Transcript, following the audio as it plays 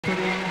Back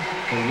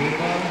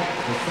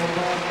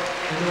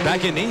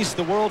in Nice,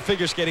 the World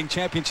Figure Skating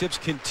Championships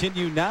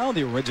continue now.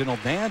 The original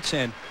dance,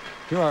 and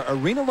here are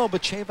Irina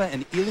Lobacheva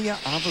and Ilia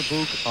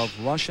Averbukh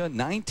of Russia.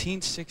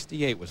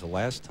 1968 was the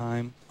last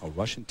time a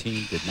Russian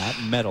team did not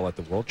medal at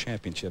the World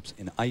Championships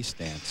in ice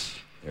dance.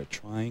 They're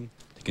trying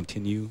to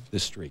continue the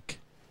streak.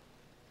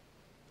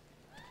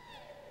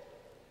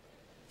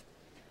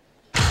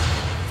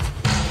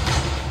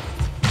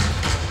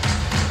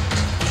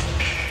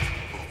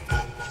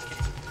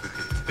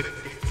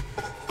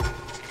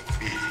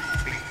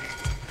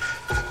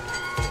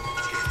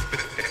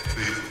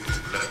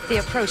 They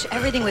approach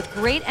everything with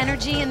great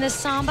energy in this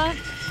samba.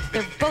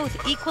 They're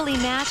both equally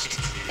matched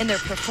in their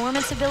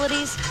performance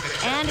abilities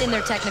and in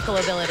their technical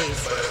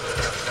abilities.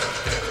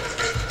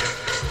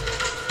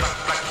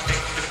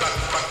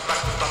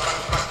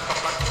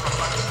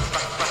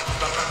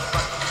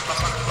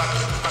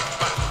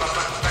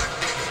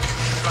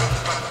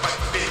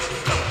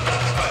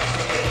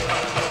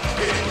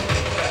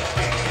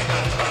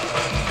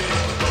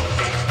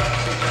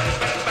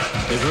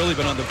 They've really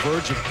been on the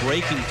verge of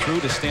breaking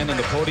through to stand on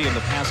the podium the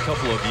past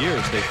couple of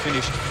years. They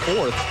finished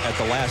 4th at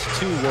the last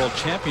 2 World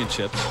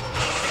Championships,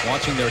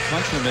 watching their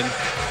countrymen,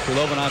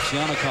 Krylov and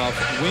Ovsyannikov,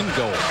 win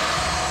gold.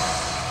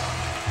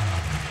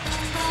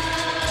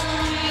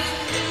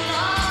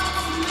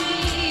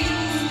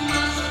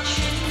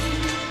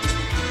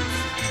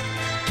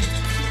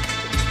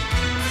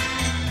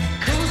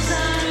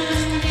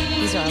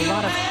 These are a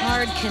lot of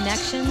hard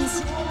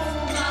connections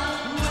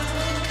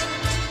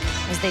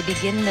as they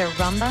begin their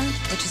rumba,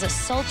 which is a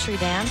sultry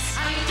dance.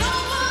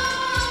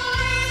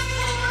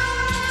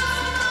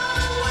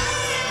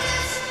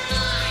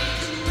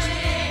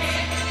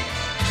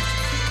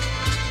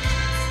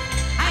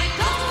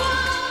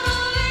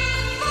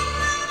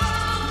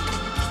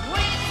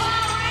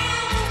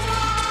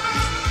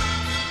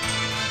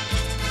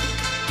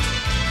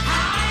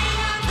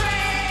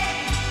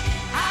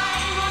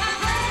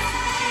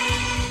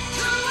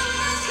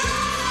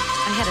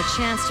 I had a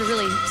chance to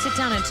really sit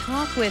down and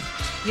talk with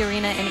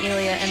Irina and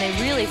Ilia, and they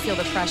really feel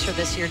the pressure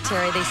this year,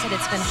 Terry. They said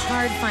it's been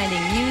hard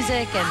finding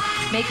music and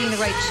making the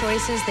right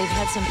choices. They've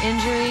had some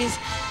injuries.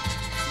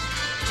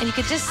 And you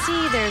could just see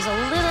there's a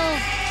little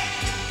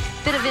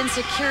bit of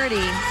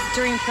insecurity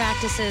during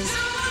practices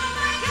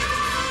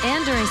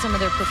and during some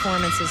of their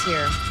performances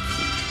here.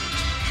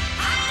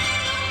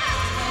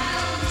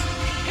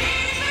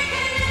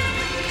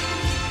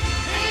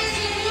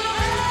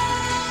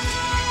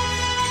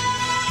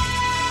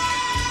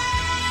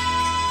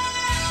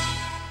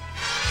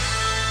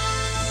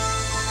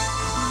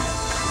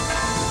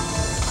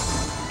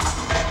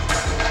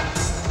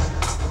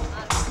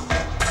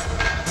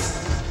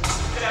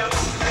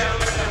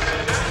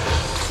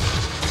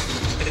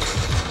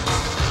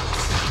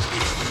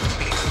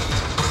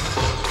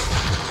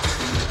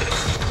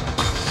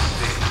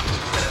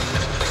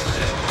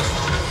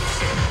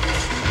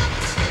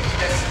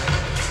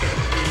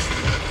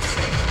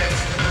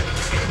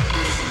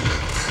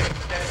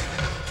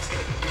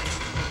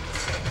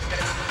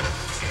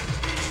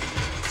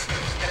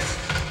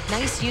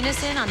 Nice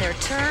unison on their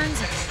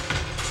turns.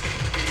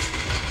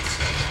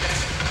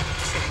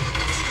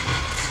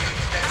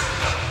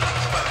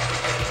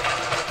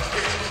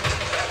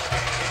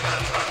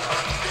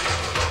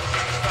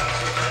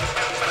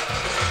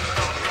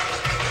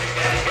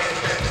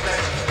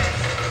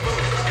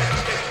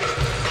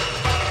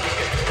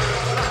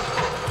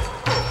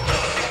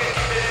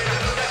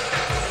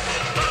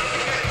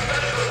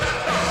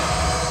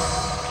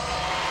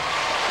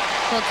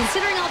 Well,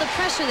 considering all the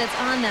pressure that's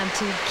on them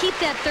to keep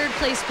that 3rd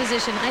place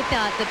position, I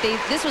thought that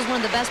this was one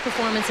of the best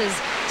performances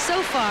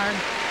so far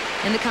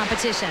in the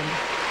competition.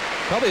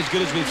 Probably as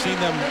good as we've seen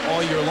them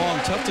all year long.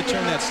 Tough to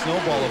turn that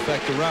snowball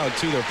effect around,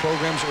 too. Their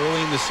programs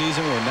early in the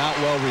season were not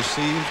well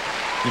received.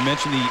 You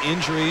mentioned the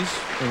injuries.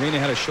 Irina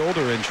had a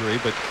shoulder injury,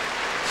 but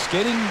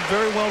skating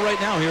very well right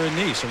now here in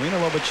Nice.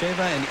 Irina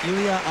Lobacheva and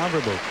Ilia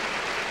Averbukh.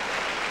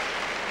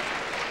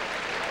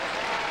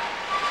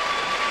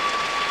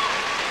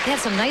 They had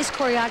some nice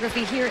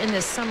choreography here in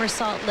this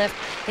somersault lift.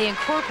 They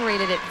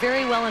incorporated it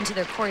very well into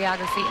their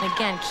choreography, and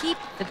again, keep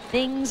the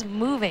things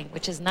moving,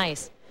 which is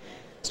nice.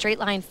 Straight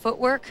line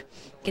footwork.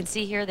 You can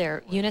see here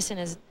their unison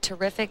is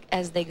terrific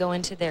as they go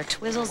into their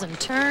twizzles and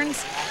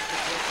turns.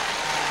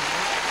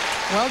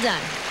 Well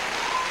done.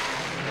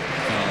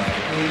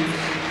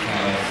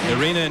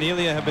 Irina and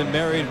Ilia have been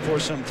married for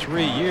some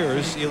 3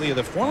 years. Ilia,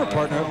 the former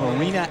partner of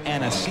Marina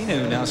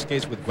Anasina, who now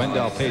skates with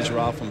Gwendal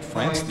Pézerov from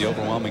France, the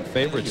overwhelming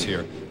favorites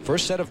here.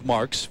 First set of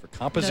marks for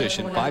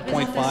composition,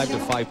 5.5 to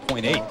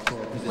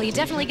 5.8. Well, you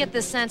definitely get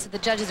the sense that the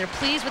judges are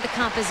pleased with the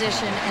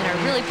composition and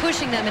are really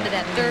pushing them into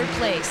that 3rd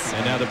place.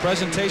 And now the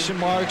presentation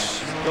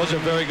marks, those are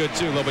very good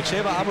too.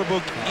 Lobacheva,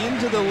 Averbukh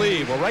into the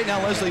lead. Well, right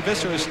now Leslie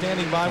Visser is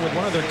standing by with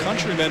one of their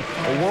countrymen,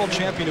 a world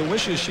champion who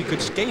wishes she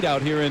could skate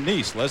out here in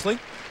Nice. Leslie?